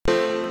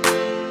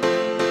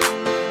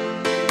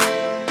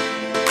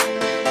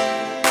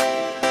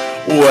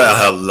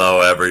Well, hello,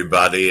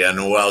 everybody, and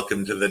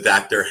welcome to the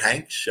Dr.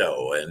 Hank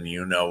Show. And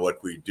you know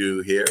what we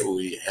do here.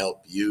 We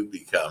help you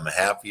become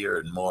happier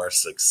and more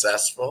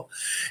successful.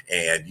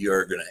 And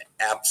you're going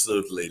to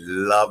absolutely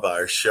love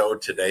our show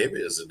today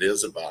because it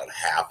is about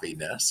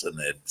happiness and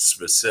it's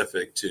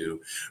specific to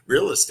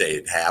real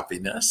estate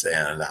happiness.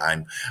 And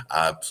I'm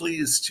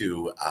pleased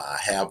to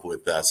have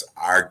with us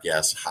our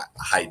guest,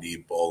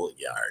 Heidi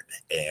Bolyard.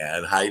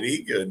 And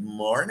Heidi, good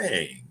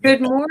morning.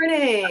 Good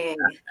morning.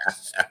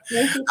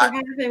 Thank you for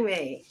having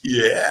me.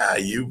 Yeah,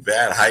 you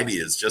bet. Heidi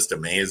is just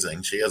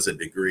amazing. She has a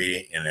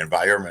degree in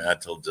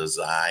environmental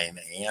design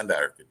and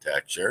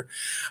architecture.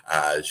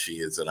 She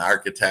is an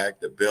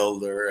architect, a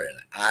builder, an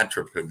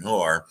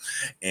entrepreneur.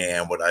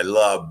 And what I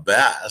love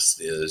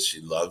best is she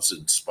loves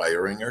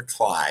inspiring her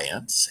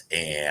clients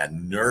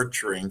and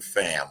nurturing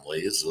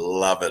families.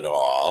 Love it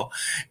all.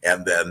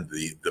 And then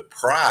the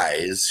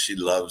prize, she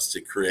loves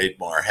to create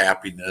more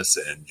happiness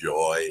and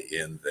joy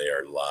in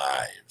their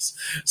lives.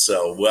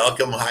 So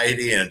welcome,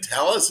 Heidi, and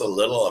tell us a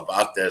little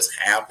about this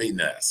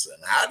happiness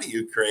and how do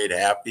you create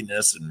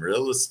happiness in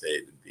real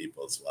estate in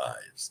people's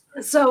lives?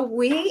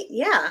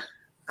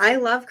 I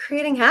love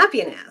creating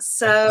happiness.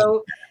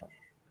 So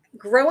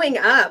growing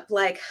up,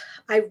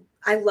 I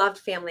loved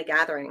family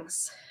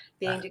gatherings,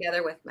 being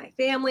together with my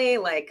family.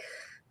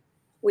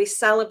 We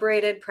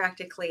celebrated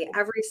practically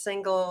every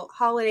single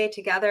holiday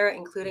together,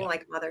 including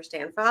like Mother's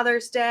Day and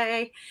Father's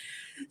Day.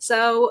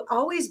 So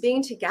always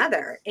being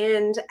together.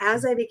 And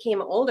as I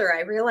became older,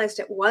 I realized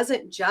it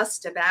wasn't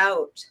just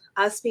about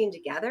us being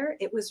together.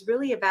 It was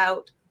really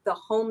about the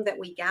home that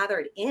we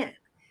gathered in,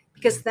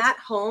 because that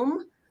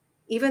home,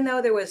 even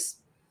though there was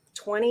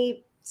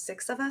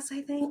 26 of us,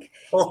 I think,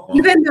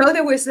 even though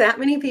there was that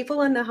many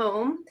people in the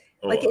home,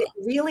 it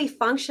really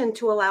functioned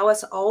to allow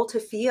us all to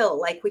feel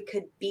like we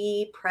could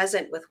be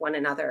present with one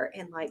another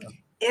and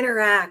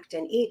interact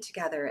and eat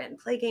together and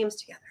play games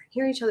together and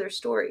hear each other's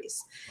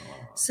stories.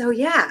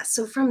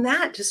 So from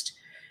that,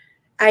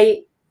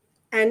 I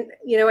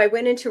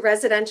went into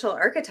residential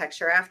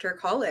architecture after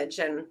college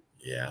and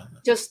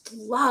just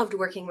loved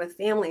working with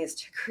families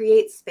to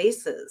create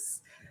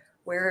spaces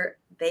where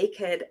they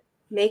could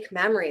make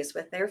memories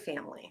with their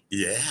family.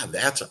 Yeah,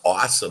 that's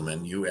awesome.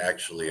 And you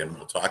actually, and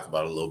we'll talk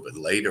about a little bit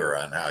later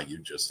on how you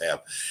just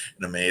have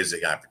an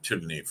amazing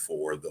opportunity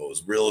for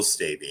those real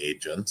estate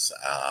agents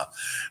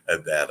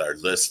that are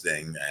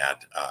listening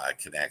that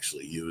can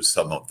actually use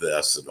some of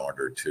this in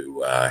order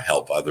to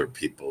help other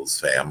people's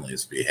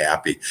families be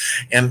happy.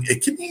 And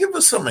can you give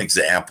us some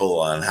example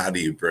on how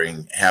do you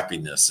bring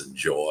happiness and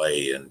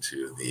joy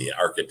into the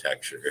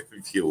architecture,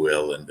 if you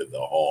will, into the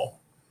home?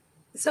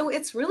 So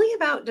it's really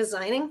about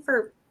designing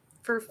for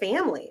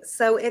families.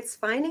 So it's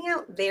finding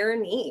out their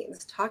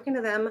needs, talking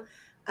to them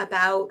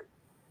about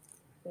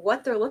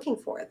what they're looking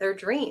for, their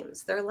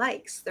dreams, their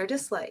likes, their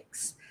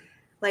dislikes.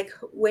 Like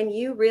when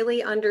you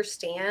really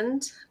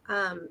understand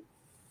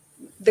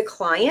the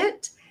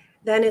client,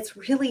 then it's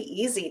really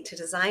easy to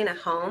design a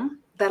home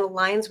that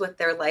aligns with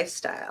their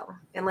lifestyle.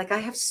 And I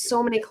have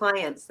so many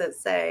clients that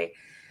say,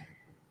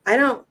 I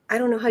don't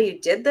know how you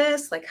did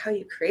this, how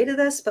you created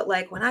this, but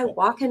when I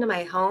walk into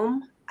my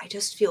home, I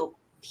just feel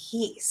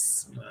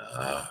peace.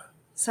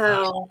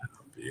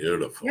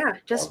 Beautiful. Yeah,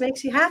 just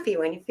makes you happy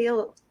when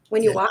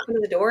you walk into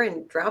the door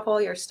and drop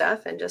all your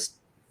stuff and just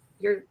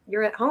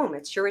you're at home.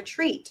 It's your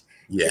retreat.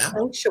 Your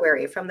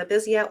sanctuary from the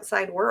busy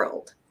outside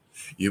world.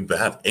 You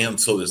bet. And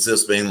so is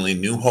this mainly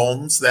new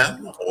homes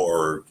then,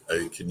 or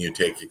can you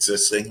take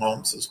existing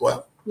homes as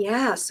well?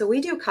 Yeah, so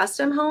we do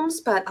custom homes,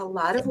 but a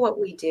lot of what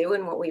we do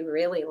and what we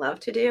really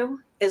love to do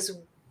is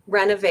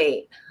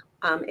renovate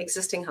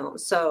existing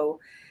homes. So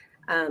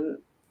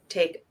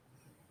take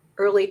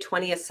early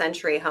 20th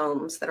century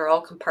homes that are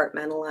all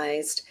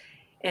compartmentalized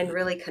and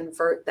really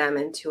convert them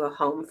into a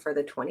home for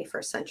the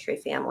 21st century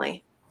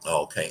family.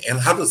 Okay. And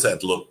how does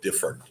that look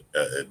different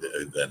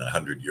than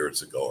 100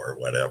 years ago or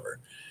whatever?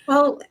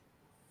 Well,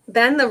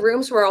 then the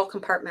rooms were all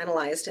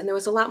compartmentalized and there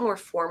was a lot more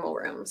formal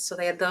rooms. So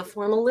they had the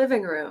formal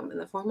living room and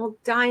the formal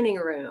dining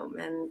room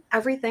and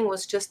everything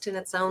was just in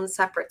its own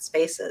separate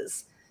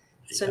spaces.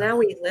 So now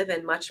we live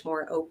in much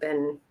more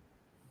open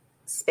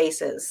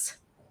spaces.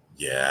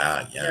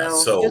 Yeah.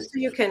 So just so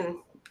you can,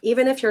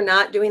 even if you're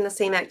not doing the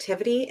same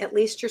activity, at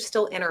least you're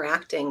still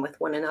interacting with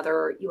one another,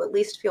 or you at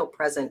least feel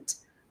present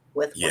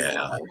with one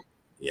another.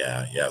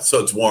 Yeah. So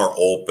it's more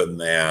open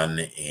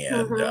then,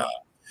 and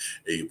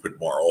you put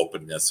more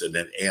openness in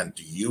it. And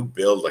do you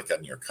build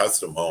on your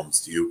custom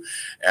homes? Do you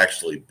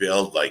actually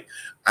build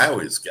I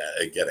always get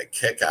a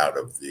kick out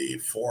of the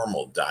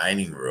formal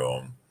dining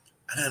room.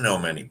 I don't know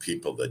many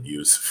people that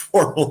use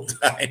formal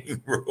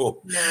dining room.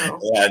 No.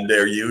 And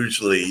they're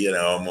usually,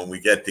 when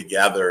we get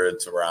together,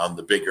 it's around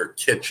the bigger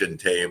kitchen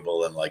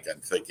table. And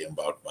I'm thinking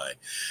about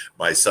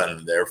my son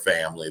and their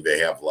family, they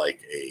have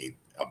a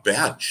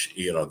bench,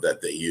 that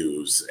they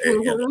use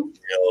and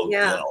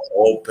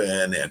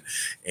open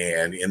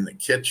and in the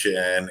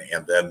kitchen,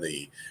 and then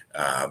the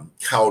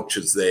couch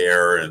is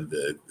there and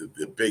the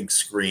big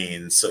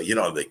screen. So,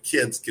 the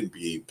kids can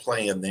be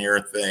playing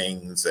their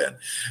things and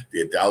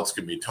the adults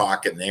can be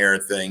talking their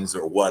things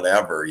or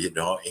whatever, and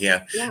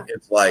Yeah.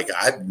 it's like,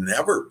 I've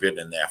never been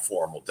in that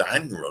formal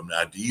dining room.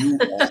 Now, do you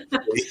want to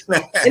be?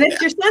 And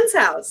it's your son's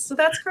house. So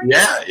that's great.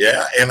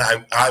 Yeah. And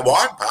I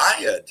walk by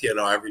it,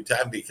 every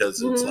time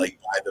because it's like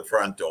by the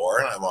front door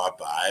and I walk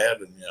by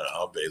it. And,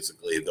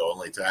 basically the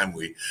only time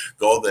we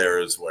go there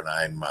is when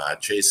I'm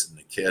chasing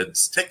the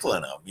kids,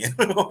 tickling them,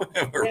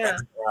 Yeah.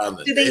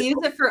 Do they use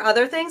it for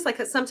other things? Like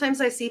sometimes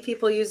I see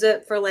people use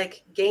it for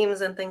like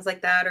games and things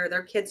like that, or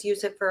their kids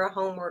use it for a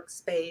homework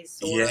space.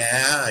 Or,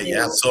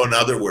 yeah. So in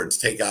other words,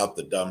 take out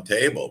the dumb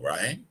table,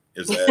 right?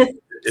 Is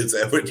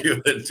that what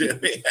you would do?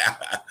 Yeah.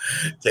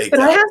 But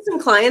I have some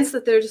clients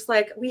that they're just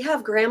like, we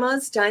have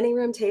grandma's dining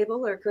room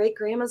table or great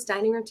grandma's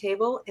dining room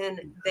table, and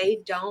they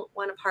don't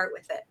want to part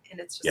with it. And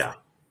it's just like,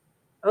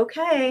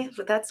 okay,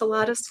 but that's a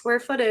lot of square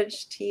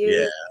footage to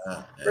use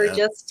for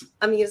just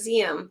a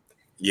museum.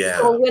 Yeah.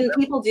 So when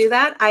people do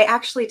that, I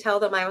actually tell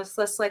them, I was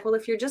just like, well,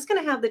 if you're just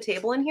going to have the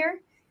table in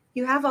here,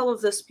 you have all of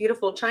this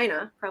beautiful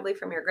china, probably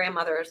from your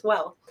grandmother as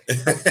well.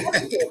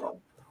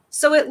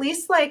 So at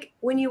least like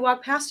when you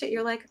walk past it,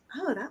 you're like,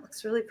 oh, that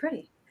looks really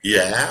pretty.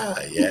 Yeah.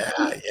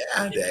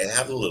 They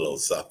have a little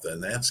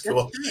something. That's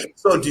cool. Right.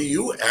 So do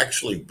you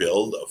actually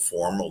build a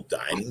formal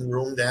dining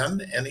room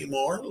then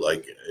anymore?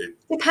 Like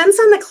depends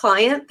on the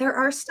client. There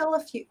are still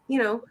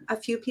a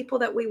few people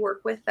that we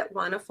work with that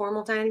want a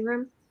formal dining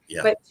room.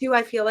 Yeah. But too,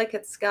 I feel like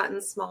it's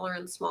gotten smaller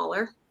and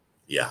smaller.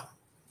 Yeah.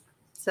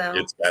 So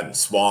it's gotten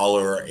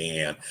smaller,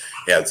 and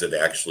has it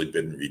actually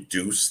been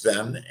reduced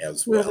then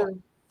as well? Mm-hmm.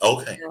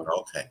 Okay.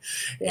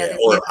 Yeah,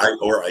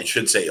 or I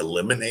should say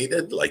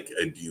eliminated. Like,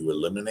 do you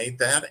eliminate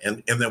that?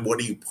 And then what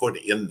do you put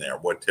in there?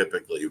 What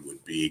typically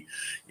would be,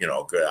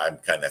 good. I'm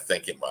kind of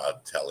thinking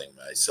about telling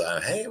my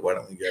son, hey, why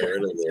don't we get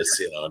rid of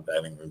this,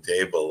 dining room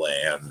table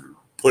and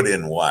put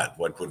in what?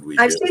 What would we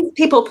do? I've seen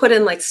people put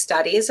in like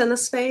studies in the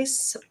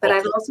space, but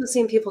I've also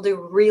seen people do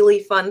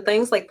really fun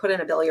things like put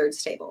in a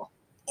billiards table.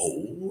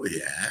 Oh,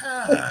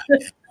 yeah.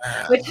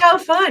 Which how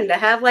fun to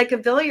have like a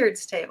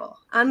billiards table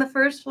on the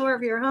first floor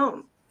of your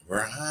home.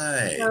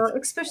 Right. So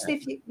especially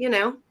if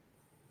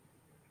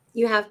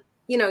you have,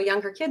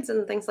 younger kids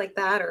and things like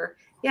that, or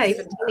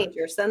even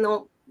teenagers, then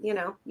they'll,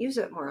 use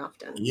it more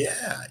often.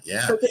 Yeah.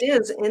 So it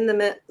is in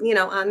the,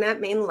 on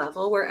that main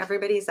level where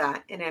everybody's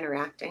at and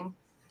interacting.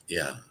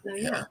 Yeah. So,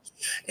 yeah.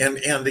 And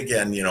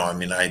again,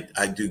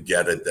 I do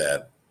get it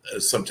that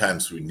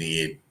sometimes we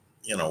need,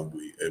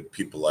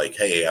 people like,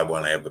 hey, I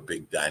want to have a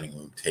big dining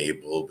room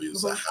table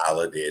because the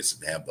holidays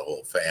and have the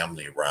whole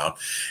family around.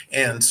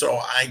 And so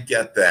I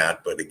get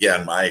that. But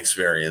again, my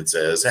experience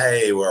is,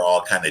 hey, we're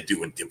all kind of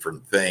doing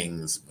different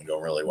things. We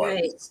don't really want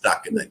to be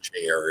stuck in the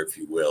chair, if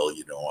you will,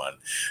 on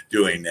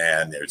doing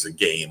that. And there's a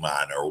game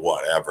on or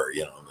whatever,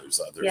 there's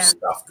other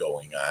stuff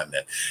going on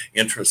that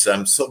interests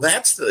them. So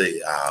that's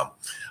the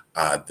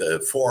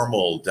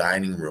formal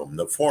dining room,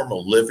 the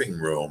formal living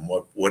room.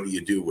 What do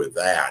you do with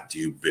that? Do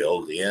you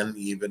build in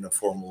even a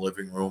formal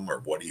living room, or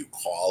what do you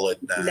call it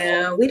now?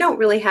 No, we don't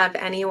really have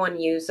anyone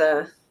use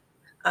a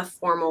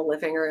formal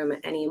living room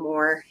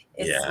anymore.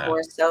 It's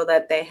more so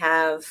that they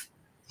have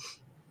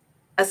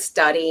a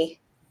study.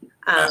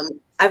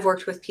 I've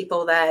worked with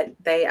people that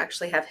they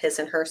actually have his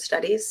and her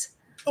studies.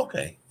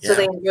 Okay. Yeah. So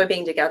they enjoy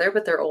being together,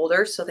 but they're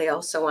older. So they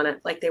also want to,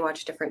 they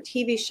watch different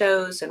TV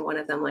shows, and one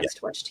of them likes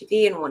to watch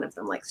TV and one of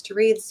them likes to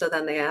read. So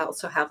then they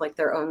also have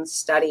their own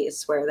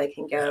studies where they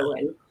can go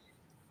and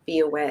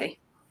be away.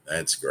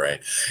 That's great.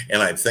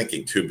 And I'm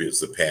thinking too, because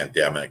the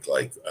pandemic,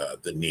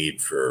 the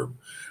need for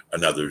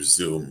another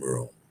Zoom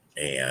room.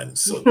 And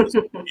so this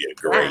would be a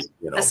great,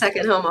 a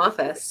second home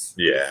office.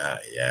 Yeah.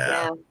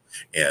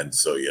 And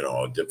so,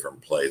 a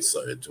different place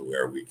to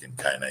where we can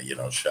kind of,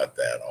 shut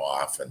that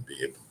off and be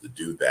able to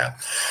do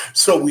that.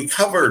 So we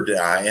covered,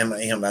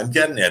 and I'm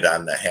getting it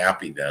on the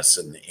happiness,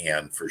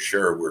 and for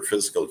sure, we're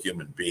physical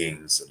human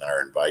beings in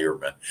our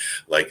environment.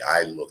 Like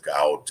I look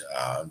out,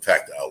 in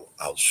fact,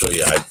 I'll show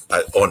you.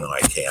 Oh no, I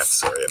can't.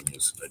 Sorry, I'm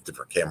using a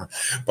different camera.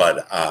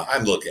 But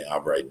I'm looking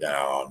out right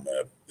now on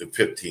the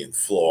 15th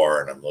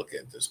floor, and I'm looking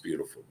at this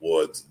beautiful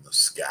woods and the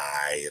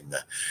sky, and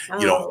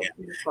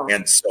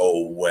and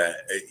so when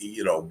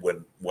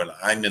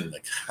I'm in the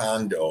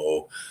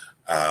condo,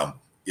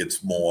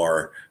 it's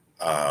more,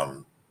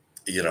 I'm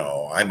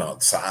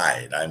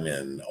outside. I'm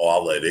in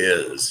all it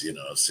is,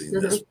 seeing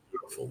this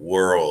beautiful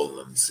world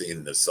and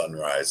seeing the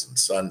sunrise and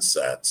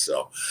sunset.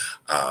 So,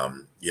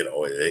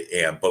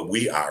 but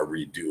we are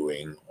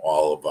redoing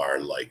all of our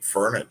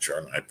furniture,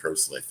 and I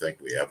personally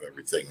think we have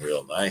everything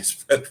real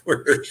nice, but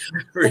we're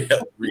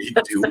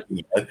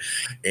redoing it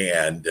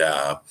and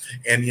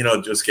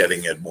just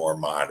getting it more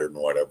modern,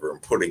 whatever,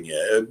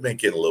 and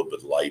making it a little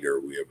bit lighter.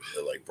 We have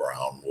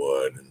brown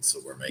wood, and so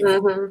we're making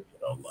it lighter.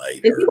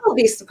 And people will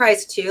be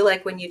surprised too,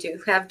 when you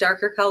do have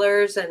darker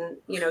colors and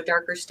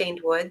darker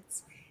stained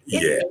woods.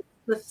 It makes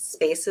the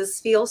spaces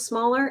feel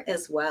smaller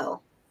as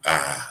well.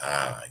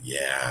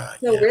 Yeah,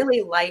 So yeah.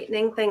 really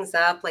lightening things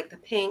up, like the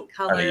paint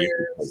I mean, you can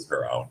take colors,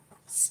 her out.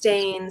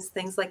 stains,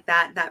 things like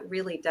that, that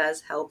really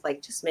does help,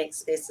 like just make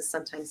spaces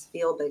sometimes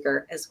feel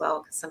bigger as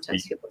well. Because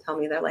sometimes people tell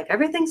me they're like,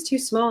 everything's too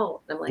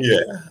small. And I'm like, Yeah,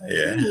 it's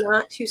yeah. really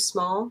not too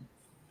small.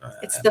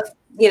 It's Uh,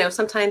 the,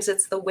 sometimes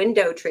it's the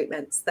window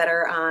treatments that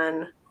are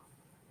on,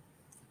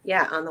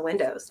 yeah, on the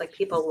windows. Like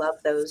people love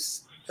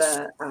those,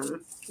 the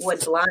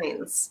wood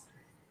blinds,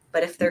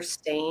 but if they're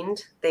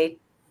stained, they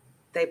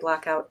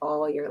block out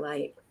all your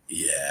light.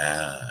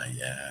 Yeah,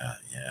 yeah,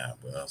 yeah.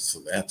 Well, so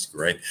that's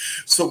great.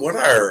 So, what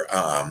are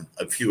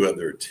a few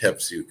other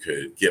tips you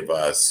could give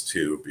us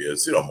to,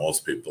 because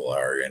most people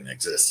are in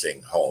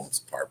existing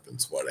homes,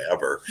 apartments,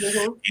 whatever.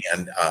 Mhm.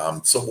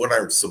 And so, what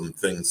are some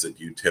things that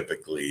you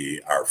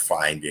typically are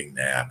finding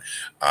that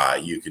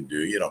you can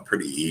do,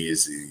 pretty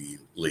easily,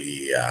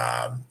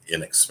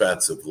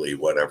 inexpensively,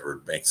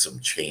 whatever, make some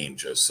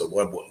changes? So,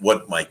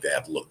 what might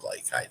that look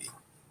like, Heidi?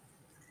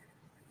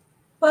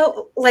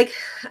 Well, like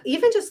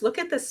even just look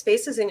at the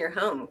spaces in your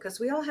home because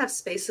we all have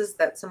spaces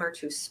that some are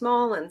too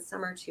small and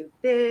some are too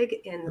big.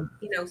 And,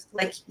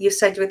 like you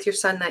said with your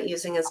son not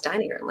using his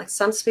dining room, like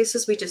some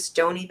spaces we just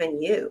don't even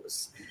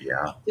use.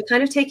 Yeah. You're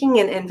kind of taking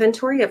an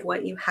inventory of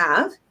what you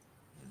have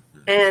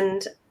Mhm.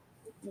 and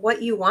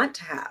what you want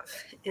to have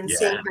and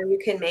seeing Yeah. how you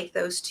can make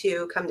those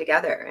two come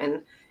together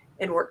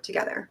and work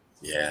together.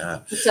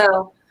 Yeah.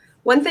 So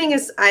one thing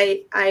is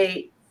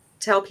I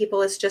tell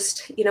people is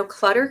just,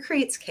 clutter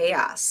creates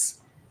chaos.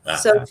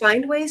 So Uh-huh.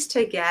 find ways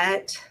to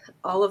get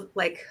all of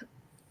like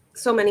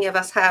so many of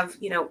us have,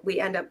 we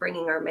end up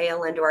bringing our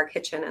mail into our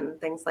kitchen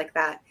and things like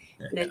that.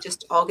 And it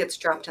just all gets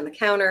dropped on the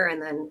counter. And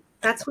then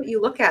that's what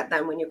you look at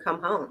then when you come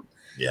home.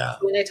 Yeah.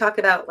 So when I talk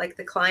about like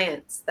the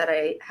clients that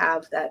I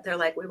have that they're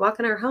like, we walk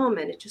in our home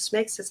and it just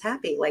makes us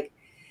happy. Like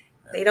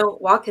they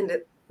don't walk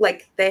into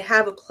like they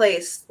have a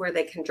place where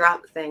they can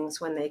drop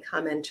things when they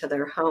come into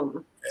their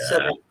home. So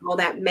Yeah. that all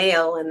that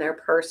mail in their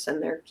purse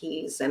and their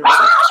keys and all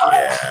that stuff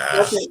Yeah.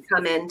 doesn't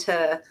come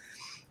into,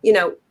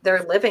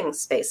 their living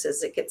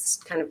spaces. It gets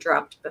kind of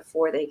dropped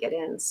before they get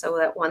in. So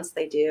that once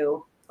they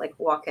do like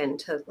walk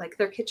into like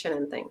their kitchen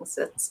and things,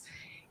 it's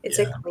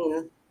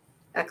Yeah.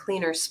 a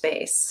cleaner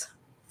space.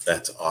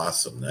 That's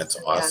awesome. That's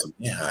So yeah. awesome.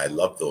 Yeah, I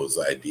love those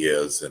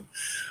ideas. And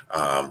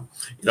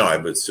I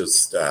was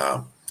just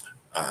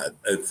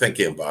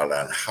thinking about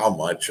on how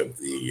much of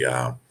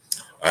the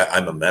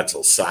I'm a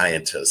mental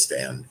scientist,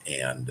 and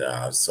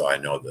so I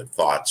know that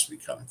thoughts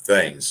become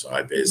things. So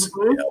I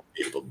basically Mhm. help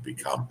people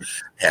become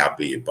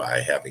happy by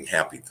having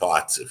happy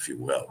thoughts, if you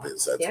will,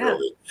 because that's Yeah.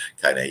 really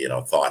kind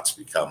of thoughts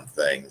become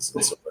things.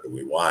 And so what do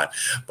we want?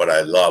 But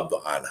I love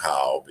on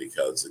how,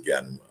 because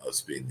again, us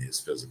being these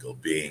physical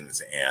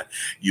beings, and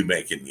you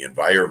making the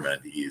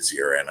environment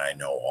easier, and I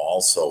know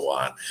also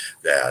on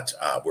that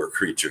we're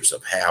creatures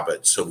of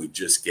habit, so we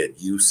just get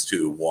used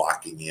to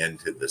walking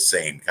into the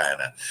same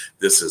kind of,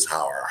 this is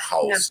how our Yeah.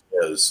 house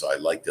is. So I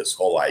like this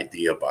whole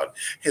idea about,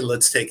 hey,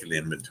 let's take an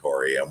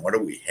inventory and what do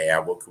we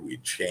have? What can we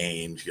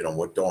change?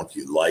 What don't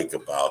you like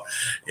about,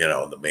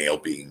 the mail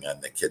being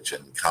on the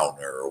kitchen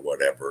counter or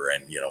whatever?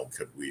 And,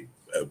 could we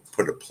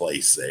put a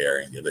place there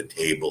and get a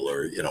table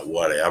or,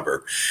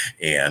 whatever?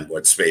 And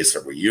what space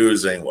are we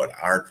using? What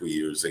aren't we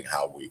using?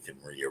 How we can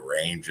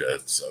rearrange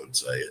it. So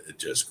it's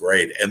just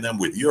great. And then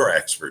with your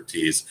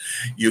expertise,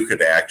 you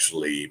could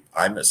actually,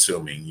 I'm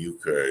assuming you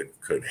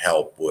could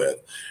help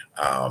with,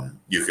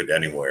 you could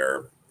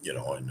anywhere,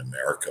 in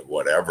America,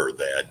 whatever,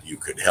 that you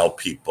could help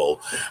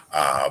people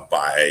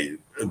by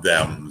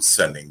them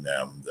sending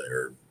them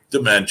their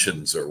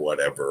dimensions or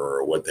whatever,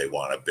 or what they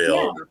want to Yeah.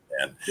 build.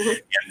 And,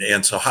 Mhm.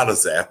 and so how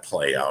does that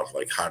play out?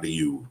 Like, how do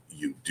you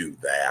do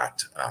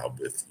that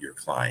with your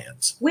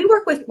clients? We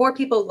work with more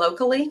people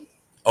locally,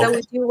 though Okay.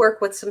 we do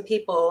work with some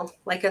people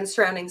like in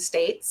surrounding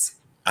states.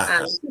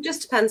 Uh-huh. It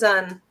just depends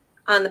on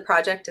the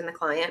project and the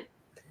client.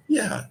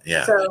 Yeah,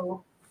 yeah.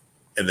 So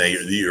And then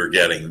you're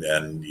getting,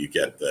 then you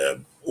get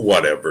the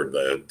whatever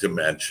the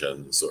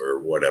dimensions or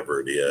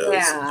whatever it is, and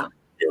yeah,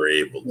 you're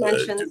able to do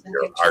dimensions and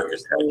your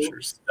pictures and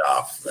architecture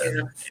stuff.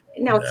 yeah.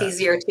 And Now it's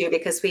easier too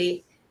because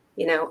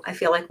I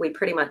feel like we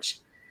pretty much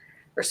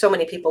or so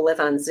many people live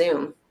on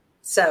Zoom.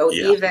 So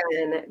yeah,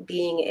 even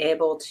being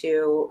able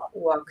to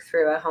walk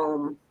through a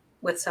home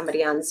with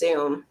somebody on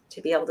Zoom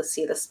to be able to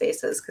see the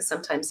spaces, because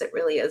sometimes it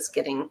really is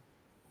getting,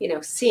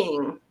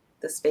 seeing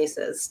the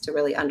spaces to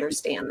really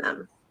understand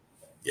them.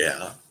 yeah,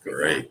 Yeah.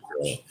 great,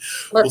 great.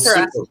 Well, But for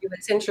us super. too,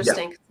 it's Yeah.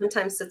 interesting.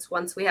 Sometimes it's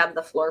once we have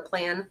the floor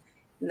plan,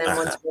 and then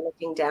Uh-huh. once we're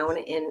looking down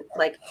in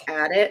like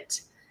at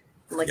it,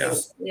 like Yeah.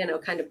 in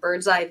kind of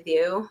bird's eye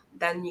view,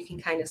 then you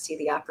can kind of see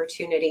the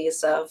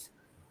opportunities of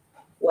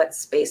what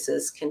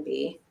spaces can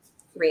be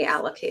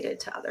reallocated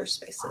to other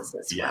spaces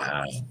as well.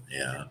 Yeah,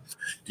 yeah.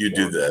 Do you Yeah.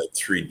 do the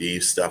 3D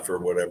stuff or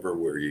whatever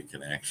where you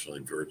can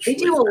actually We virtually?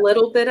 do a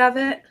little bit of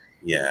it.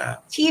 Yeah.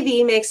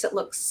 TV makes it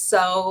look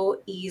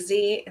so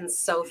easy and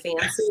so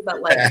fancy,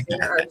 but like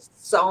there are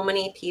so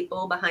many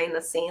people behind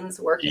the scenes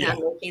working Yeah.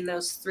 on making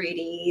those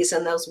 3Ds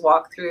and those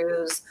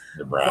walkthroughs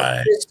look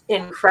Right. just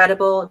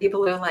incredible. And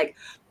people are like,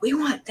 we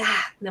want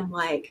that. And I'm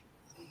like,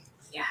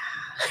 yeah.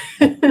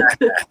 We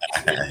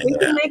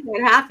can make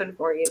that happen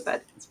for you,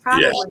 but it's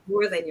probably Yeah.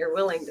 more than you're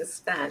willing to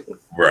spend.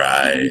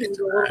 Right. A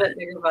little bit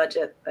bigger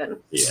budget than.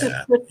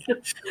 Yeah.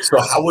 So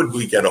how would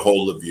we get a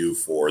hold of you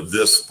for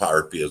this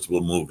part? Because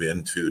we'll move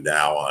into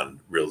now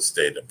on real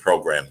estate, a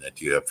program that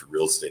you have for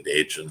real estate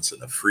agents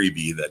and a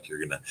freebie that you're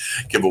going to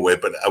give away.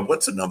 But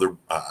what's another,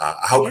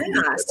 how can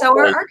we? So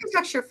our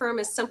architecture firm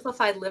is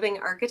Simplified Living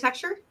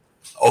Architecture.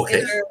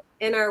 Okay.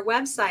 In our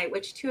website,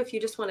 which too, if you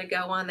just want to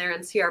go on there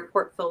and see our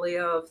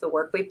portfolio of the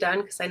work we've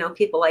done, because I know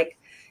people like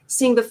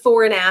seeing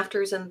before and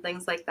afters and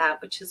things like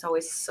that, which is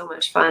always so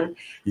much fun.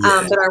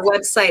 Yeah. But our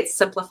website,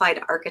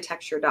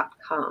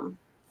 simplifiedarchitecture.com.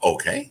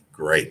 Okay,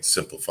 great.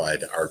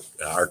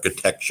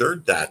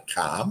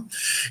 Simplifiedarchitecture.com.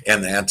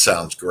 And that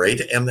sounds great.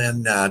 And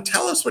then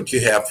tell us what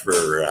you have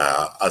for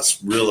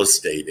us real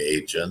estate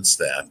agents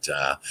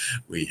that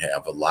we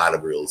have a lot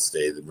of real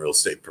estate and real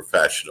estate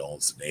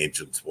professionals and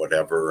agents,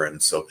 whatever.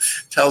 And so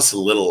tell us a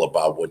little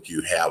about what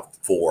you have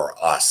for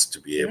us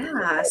to be able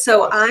to.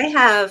 So I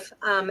have,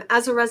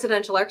 as a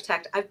residential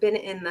architect, I've been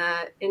in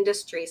the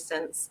industry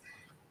since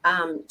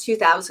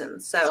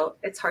 2000. So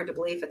it's hard to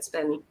believe it's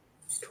been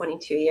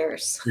 22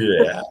 years.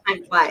 Yeah.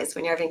 Time flies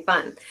when you're having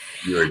fun.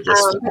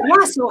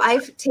 So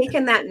I've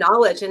taken that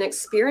knowledge and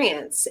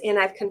experience and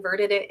I've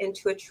converted it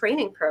into a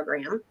training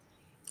program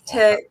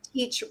to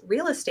teach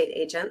real estate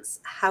agents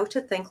how to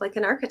think like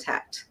an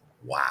architect.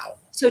 Wow.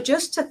 So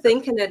just to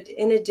think in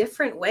a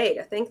different way,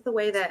 to think the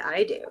way that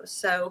I do.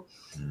 So,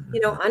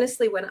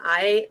 honestly, when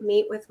I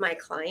meet with my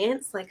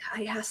clients, like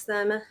I ask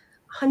them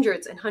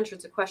hundreds and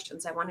hundreds of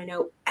questions. I want to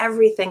know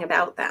everything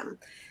about them.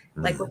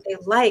 Like what they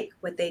like,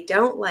 what they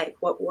don't like,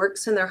 what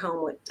works in their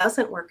home, what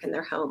doesn't work in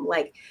their home,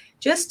 like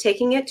just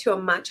taking it to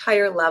a much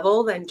higher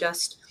level than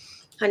just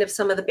kind of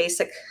some of the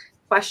basic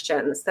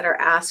questions that are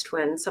asked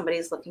when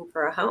somebody's looking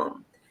for a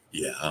home.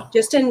 Yeah.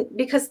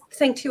 Because the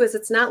thing too is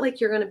it's not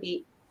like you're going to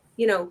be,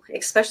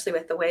 especially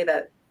with the way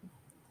that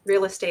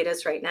real estate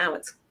is right now,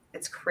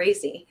 it's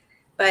crazy.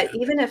 But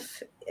even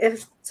if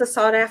it's a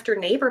sought after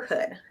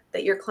neighborhood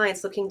that your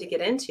client's looking to get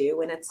into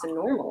when it's a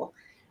normal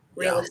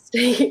real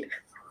estate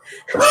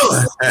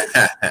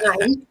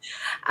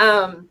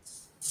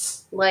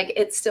like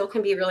it still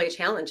can be really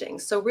challenging.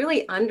 So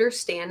really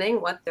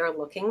understanding what they're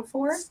looking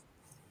for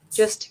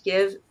just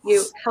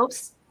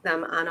helps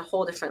them on a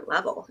whole different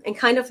level. And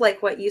kind of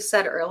like what you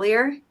said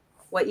earlier,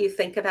 what you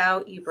think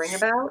about, you bring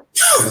about.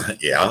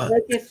 Yeah.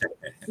 Like if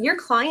your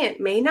client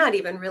may not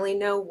even really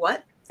know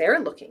what they're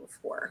looking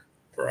for.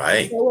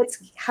 Right. So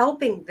it's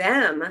helping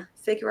them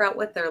figure out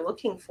what they're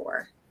looking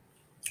for.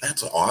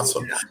 That's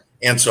awesome. Yeah.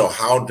 And so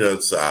how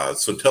does,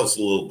 so tell us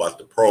a little about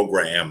the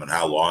program and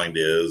how long it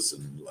is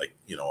and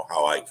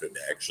how I could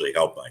actually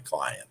help my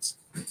clients.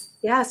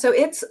 Yeah. So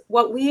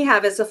what we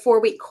have is a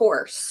 4-week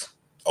course.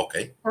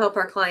 Okay. To help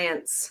our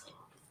clients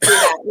do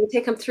that. We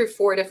take them through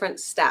 4 different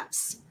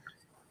steps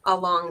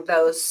along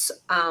those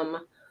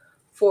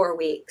 4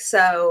 weeks.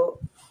 So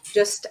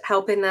just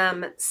helping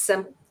them,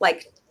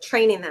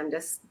 training them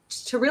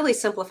to really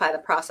simplify the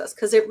process.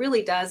 Cause it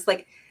really does,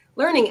 like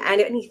learning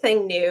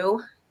anything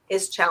new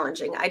is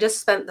challenging. I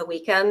just spent the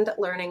weekend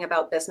learning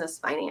about business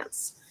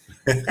finance.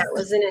 That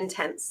was an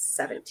intense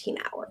 17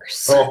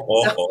 hours.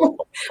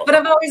 But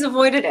I've always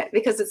avoided it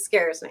because it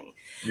scares me.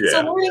 Yeah.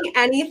 So learning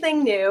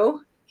anything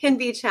new can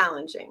be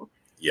challenging.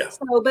 Yeah.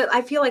 So, but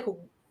I feel like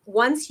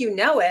once you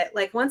know it,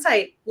 like once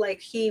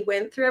he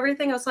went through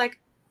everything, I was like,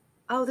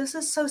 oh, this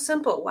is so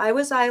simple. Why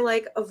was I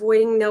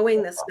avoiding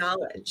knowing this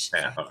knowledge?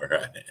 Yeah,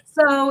 right.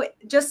 So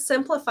just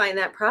simplifying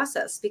that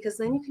process, because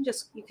then you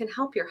can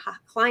help your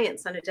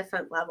clients on a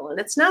different level. And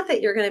it's not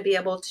that you're going to be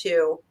able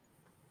to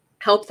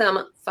help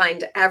them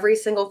find every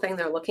single thing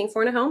they're looking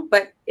for in a home,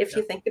 but if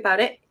you think about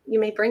it, you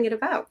may bring it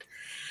about.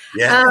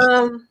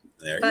 Yeah.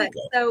 There you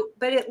go.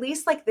 But at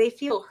least they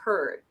feel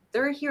heard.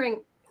 They're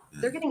getting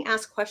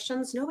asked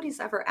questions nobody's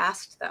ever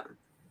asked them.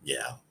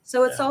 Yeah.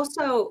 So it's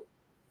also,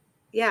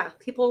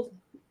 people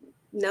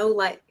know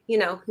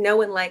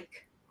and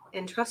like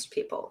and trust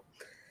people.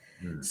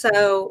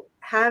 So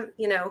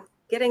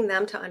getting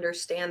them to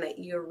understand that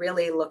you're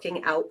really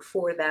looking out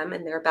for them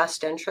and their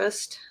best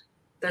interest.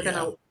 They're going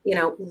to,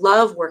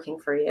 love working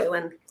for you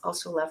and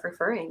also love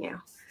referring you.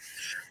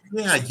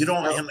 Yeah.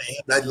 And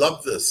I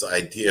love this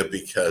idea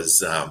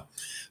because,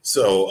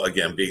 so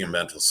again, being a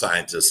mental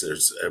scientist,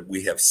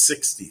 we have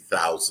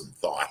 60,000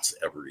 thoughts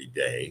every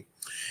day.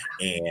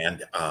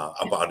 And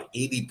about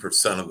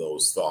 80% of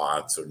those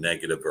thoughts are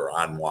negative or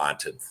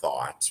unwanted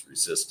thoughts,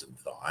 resistant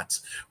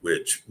thoughts,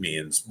 which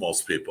means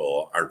most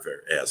people aren't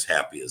as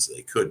happy as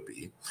they could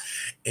be.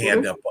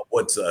 And but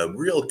what's a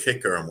real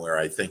kicker and where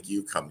I think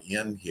you come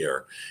in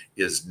here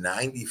is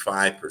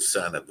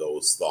 95% of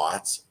those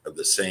thoughts are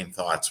the same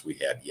thoughts we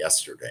had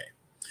yesterday.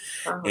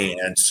 Uh-huh.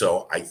 And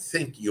so I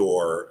think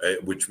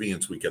which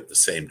means we get the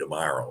same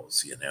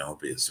tomorrows,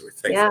 because we're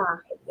thinking Yeah, about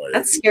what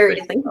that's we scary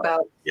think to think about.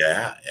 about.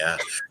 Yeah, yeah.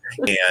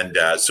 And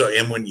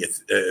when you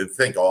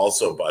think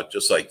also about,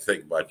 just like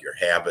think about your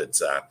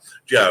habits, I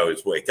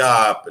always wake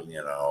up and,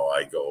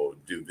 I go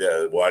do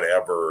the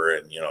whatever.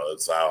 And,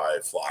 that's how I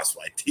floss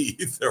my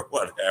teeth or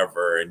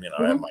whatever. And,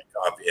 I have Mhm. my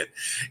coffee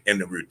and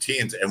the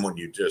routines. And when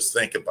you just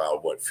think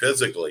about what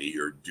physically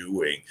you're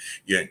doing,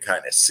 you can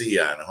kind of see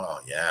oh,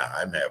 yeah,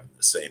 I'm having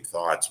the same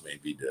thoughts,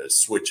 maybe to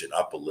switch it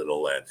up a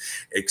little and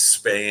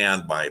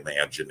expand my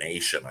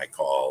imagination. I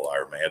call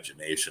our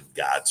imagination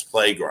God's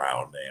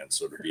playground. And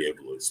so to be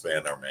able to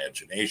expand our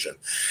imagination.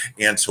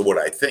 And so what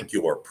I think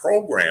your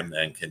program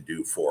then can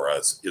do for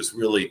us is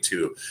really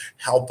to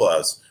help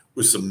us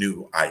with some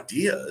new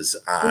ideas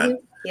on,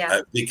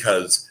 Yeah.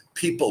 because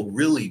people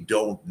really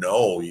don't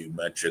know. You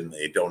mentioned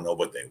they don't know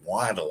what they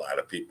want. A lot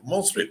of people,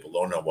 most people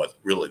don't know what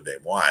really they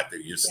want. They're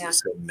used to Yeah. the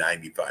same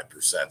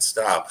 95%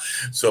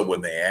 stuff. So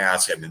when they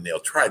ask, they'll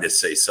try to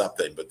say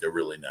something, but they're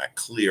really not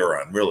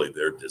clear on really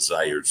their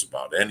desires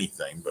about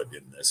anything. But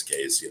in this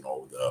case,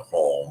 the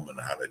home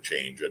and how to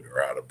change it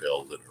or how to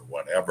build it or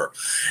whatever.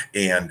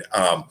 And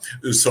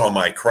so am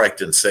I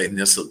correct in saying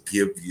this will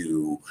give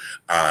you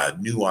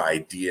new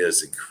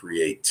ideas and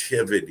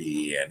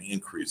creativity and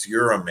increase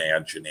your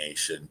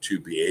imagination to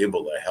be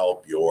able to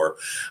help your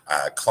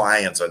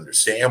clients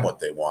understand what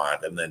they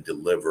want and then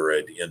deliver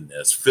it in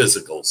this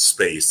physical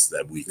space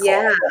that we call.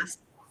 Yeah.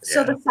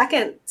 So Yeah. the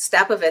second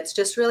step of it's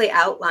just really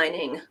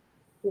outlining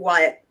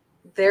what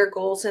their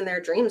goals and their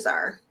dreams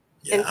are.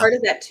 And Yeah. part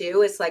of that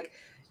too is like,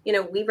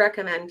 we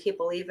recommend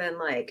people, even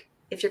like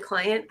if your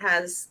client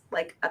has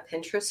like a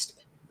Pinterest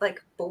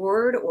like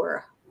board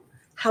or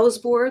house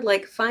board,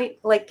 like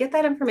get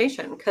that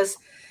information, because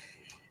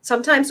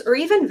sometimes, or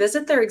even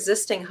visit their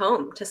existing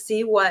home to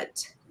see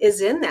what is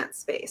in that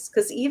space.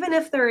 Because even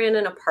if they're in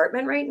an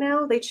apartment right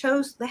now, they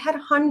had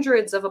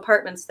hundreds of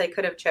apartments they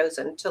could have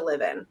chosen to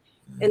live in,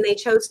 and they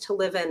chose to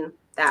live in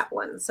that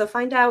one. So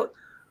find out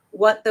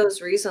what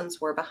those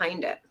reasons were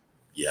behind it.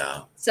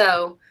 Yeah.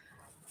 So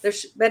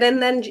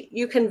and then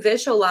you can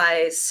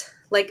visualize,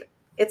 like,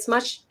 it's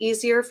much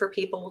easier for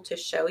people to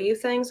show you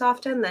things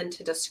often than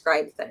to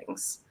describe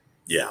things.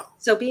 Yeah.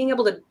 So being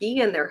able to be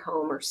in their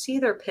home or see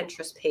their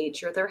Pinterest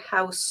page or their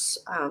house,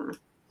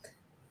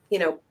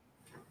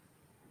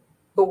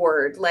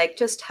 board, like,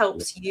 just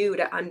helps you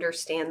to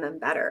understand them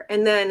better.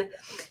 And then,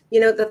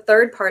 the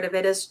third part of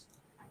it is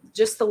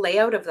just the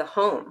layout of the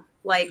home,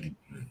 like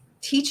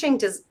teaching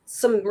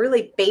some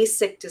really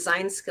basic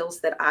design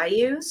skills that I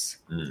use,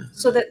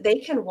 so that they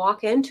can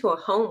walk into a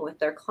home with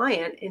their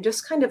client and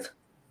just kind of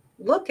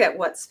look at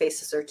what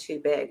spaces are too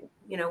big,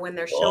 when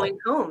they're showing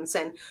homes,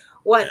 and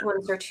what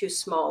ones are too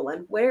small,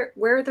 and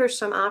where there's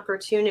some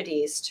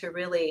opportunities to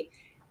really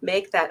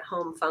make that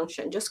home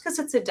function. Just because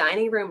it's a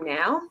dining room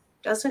now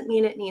doesn't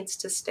mean it needs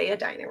to stay a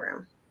dining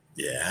room.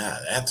 Yeah,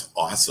 that's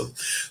awesome.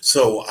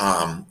 So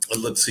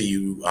let's see,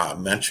 you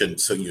mentioned,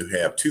 so you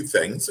have two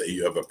things.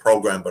 You have a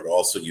program, but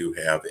also you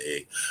have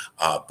a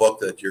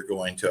book that you're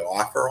going to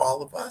offer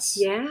all of us.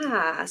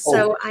 Yeah.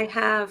 So I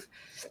have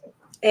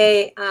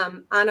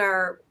on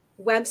our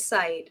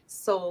website,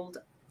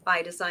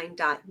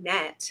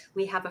 soldbydesign.net,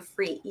 we have a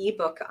free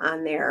ebook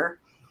on there,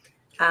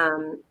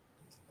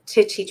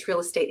 to teach real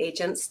estate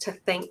agents to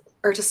think,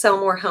 or to sell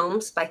more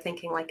homes by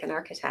thinking like an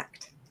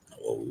architect.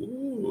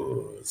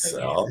 Oh,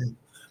 sell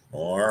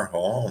more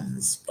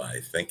homes by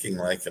thinking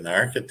like an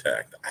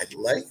architect. I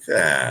like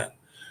that.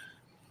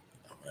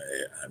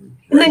 And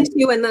then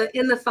too, in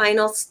the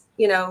final,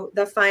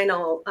 the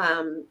final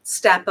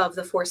step of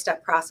the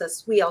 4-step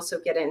process, we also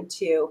get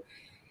into,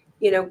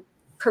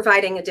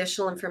 providing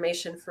additional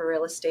information for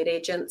real estate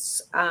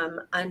agents,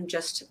 on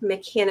just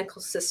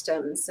mechanical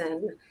systems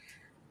and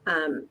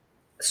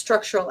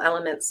structural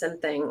elements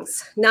and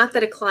things. Not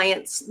that a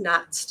client's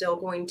not still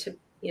going to,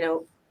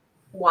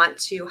 want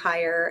to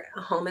hire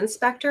a home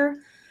inspector,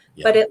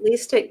 but at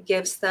least it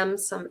gives them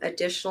some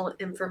additional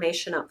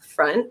information up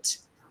front.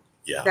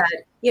 Yeah.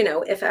 That,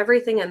 if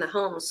everything in the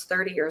home's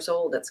 30 years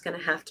old, it's going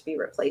to have to be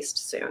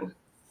replaced soon.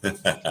 Right.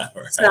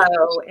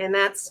 So, and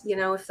that's,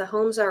 if the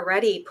homes are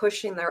already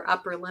pushing their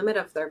upper limit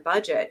of their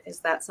budget, is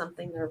that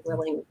something they're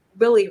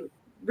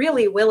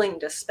really willing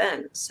to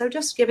spend? So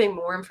just giving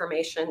more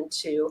information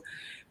to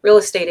real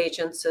estate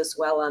agents as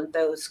well on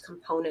those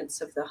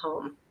components of the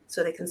home,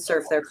 so they can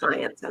serve their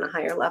clients on a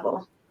higher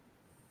level.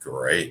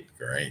 Great.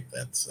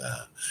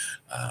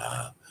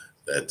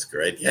 That's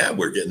great. Yeah,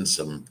 we're getting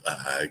some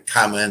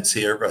comments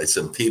here by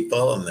some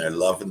people, and they're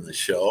loving the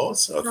show.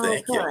 So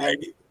thank you,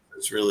 Heidi.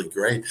 It's really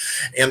great.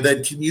 And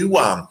then can you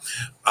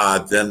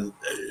then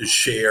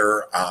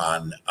share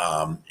on,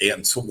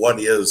 and so what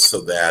is, so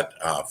that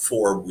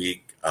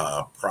 4-week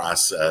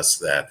process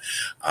that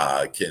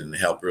can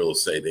help real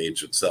estate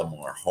agents sell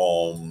more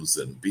homes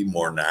and be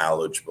more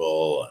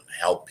knowledgeable and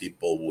help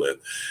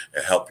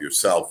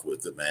yourself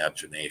with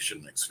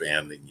imagination,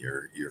 expanding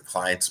your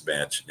client's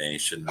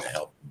imagination to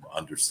help them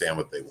understand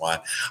what they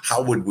want.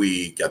 How would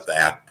we get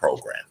that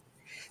program?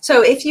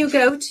 So if you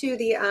go to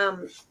the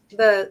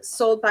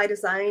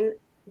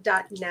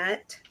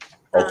soldbydesign.net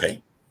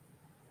Okay.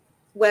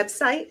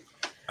 website,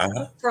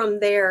 Uh-huh. from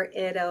there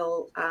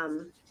it'll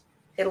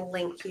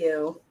link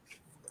you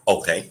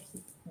Okay.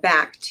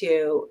 back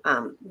to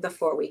the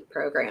 4-week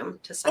program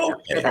to sign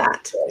up for Okay.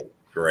 that.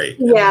 Great.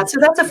 Yeah, so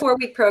that's a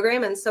 4-week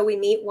program, and so we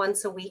meet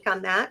once a week on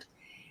that.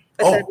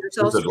 But then there's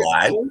is also it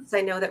live? things.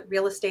 I know that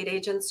real estate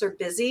agents are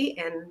busy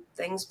and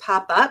things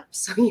pop up,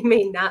 so you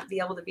may not be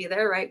able to be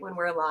there right when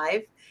we're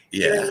live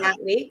during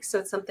that week. So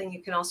it's something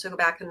you can also go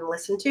back and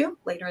listen to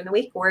later in the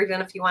week, or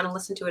even if you want to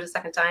listen to it a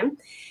second time.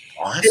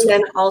 Awesome. And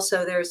then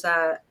also there's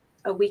a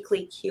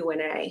weekly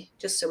Q&A,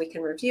 just so we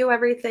can review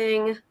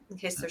everything in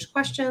case there's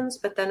questions,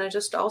 but then I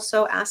just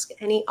also ask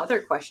any other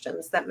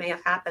questions that may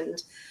have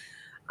happened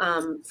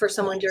for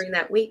someone during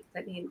that week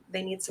that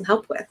they need some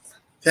help with.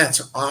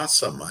 That's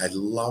awesome. I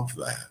love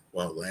that.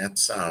 Well, that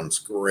sounds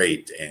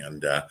great.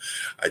 And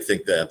I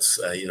think that's,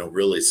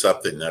 really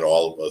something that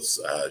all of us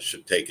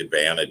should take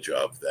advantage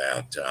of.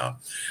 That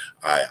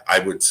I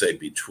would say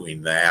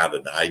between that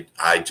and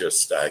I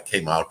just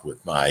came out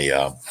with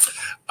my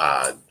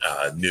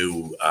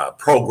new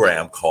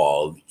program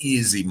called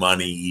Easy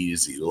Money,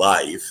 Easy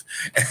Life.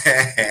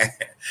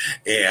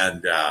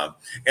 and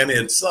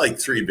it's like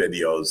 3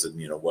 videos and,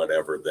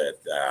 whatever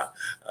that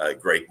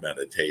great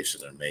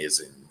meditation,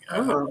 amazing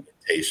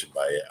meditation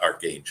by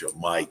Archangel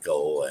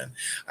Michael, and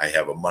I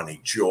have a money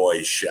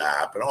joy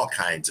shop and all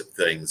kinds of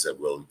things that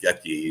will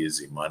get you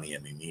easy money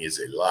and an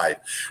easy life.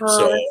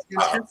 So that's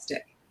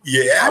fantastic.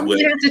 Yeah,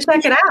 you have to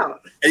check it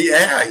out.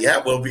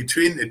 Yeah. Well,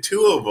 between the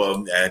two of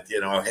them, that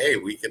hey,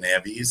 we can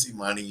have easy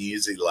money,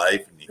 easy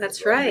life, and you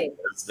that's can right.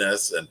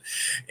 business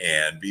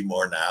and be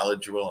more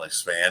knowledgeable and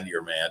expand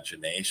your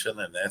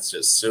imagination, and that's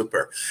just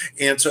super.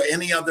 And so,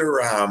 any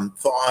other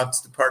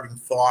departing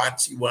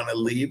thoughts you want to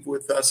leave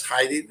with us,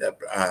 Heidi?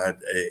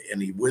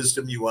 Any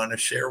wisdom you want to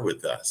share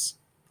with us?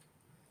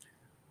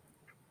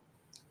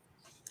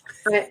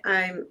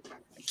 I'm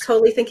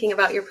totally thinking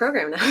about your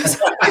program now.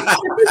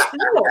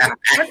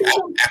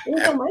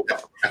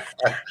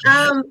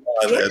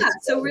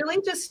 So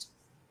really just,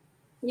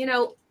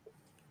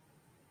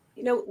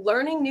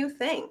 learning new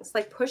things,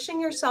 like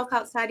pushing yourself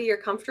outside of your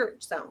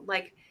comfort zone.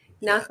 Like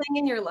nothing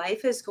in your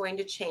life is going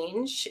to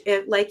change.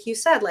 Like you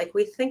said, like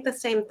we think the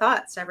same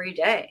thoughts every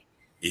day.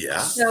 Yeah.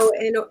 So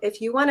if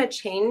you want to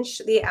change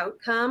the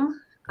outcome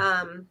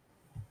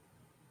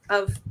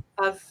of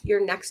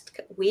your next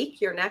week,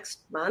 your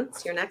next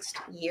month, your next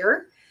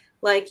year,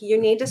 like you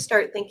need to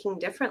start thinking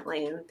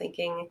differently and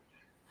thinking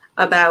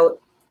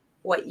about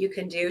what you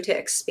can do to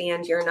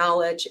expand your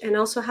knowledge and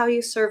also how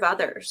you serve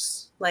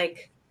others.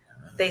 Like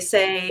they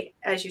say,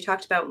 as you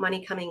talked about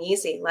money coming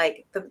easy,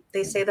 like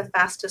they say the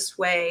fastest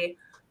way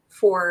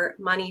for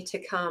money to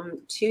come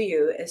to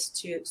you is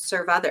to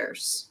serve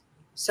others.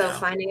 So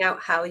finding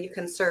out how you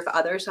can serve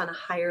others on a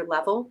higher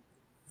level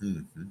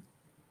and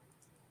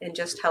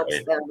just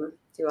helps them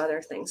do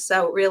other things.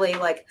 So really,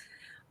 like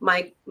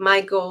my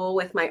goal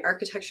with my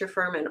architecture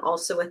firm and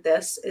also with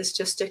this is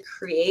just to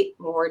create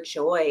more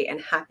joy and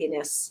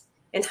happiness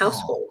in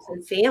households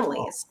and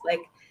families.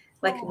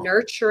 Like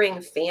nurturing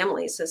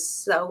families is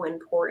so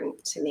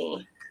important to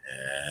me.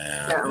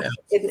 Yeah,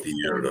 that's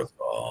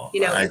beautiful.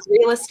 If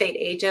real estate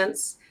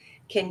agents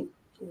can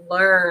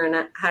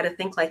learn how to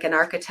think like an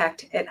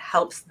architect, it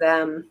helps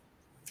them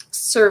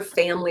serve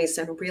families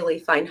and really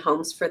find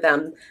homes for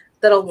them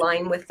that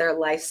align with their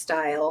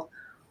lifestyle,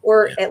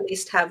 or at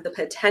least have the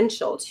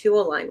potential to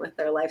align with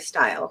their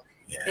lifestyle.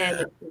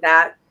 And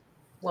that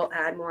will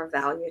add more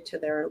value to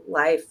their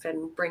life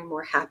and bring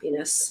more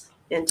happiness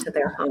into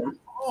their home.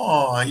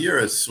 Oh, you're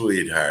a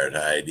sweetheart,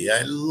 Heidi.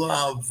 I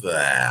love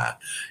that.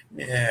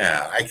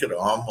 Yeah, I could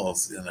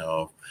almost,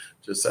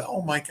 just say,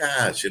 oh my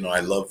gosh,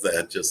 I love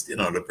that. Just,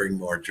 to bring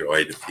more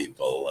joy to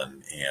people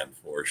and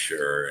for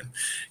sure,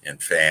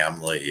 and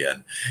family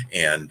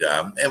and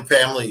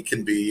family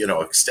can be,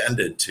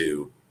 extended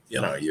to,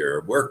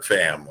 your work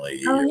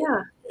family. Oh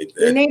yeah,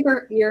 your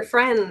neighbor, your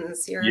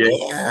friends, your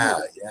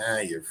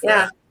your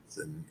friends.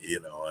 And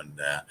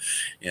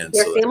and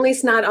your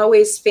family's not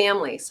always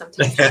family.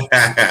 Sometimes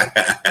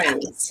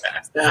friends.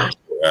 So.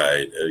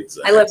 Right,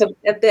 exactly. I live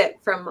a bit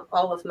from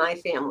all of my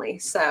family,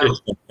 so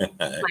my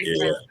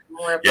friends are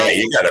more.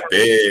 You got a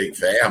big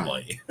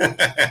family.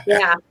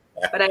 Yeah,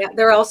 but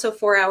they're also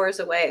 4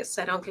 hours away,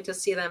 so I don't get to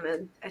see them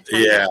and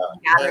attend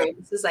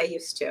gatherings as I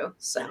used to.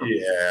 So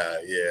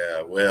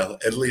yeah. Well,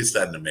 at least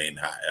on the main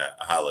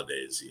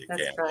holidays you can.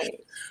 That's right.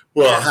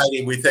 Well,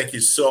 Heidi, we thank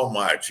you so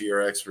much.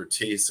 Your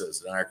expertise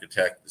as an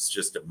architect is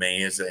just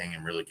amazing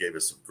and really gave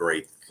us some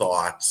great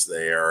thoughts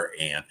there.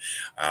 And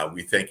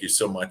we thank you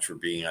so much for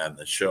being on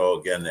the show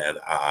again at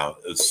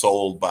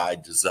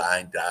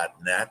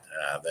soldbydesign.net.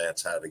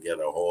 That's how to get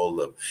a hold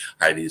of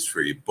Heidi's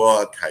free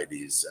book,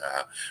 Heidi's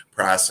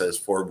process,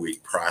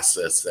 4-week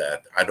process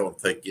that I don't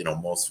think,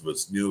 most of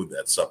us knew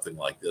that something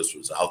like this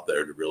was out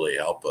there to really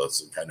help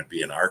us and kind of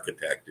be an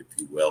architect, if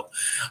you will,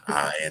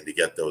 and to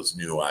get those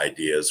new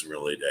ideas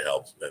really to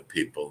help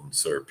people and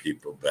serve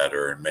people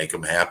better and make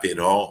them happy at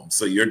home.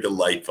 So you're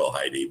delightful,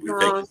 Heidi.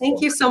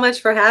 Thank you so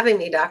much for having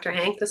me, Dr.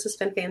 Hank. This has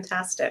been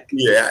fantastic.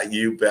 Yeah,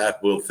 you bet.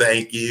 Well,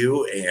 thank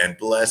you and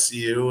bless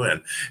you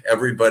and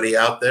everybody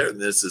out there.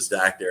 This is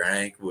Dr.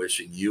 Hank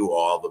wishing you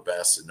all the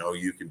best and know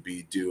you can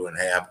be, do, and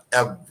have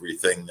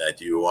everything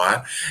that you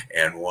want.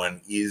 And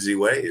one easy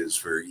way is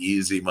for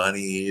easy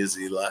money,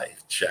 easy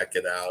life. Check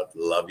it out.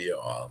 Love you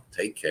all.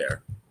 Take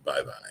care.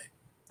 Bye-bye.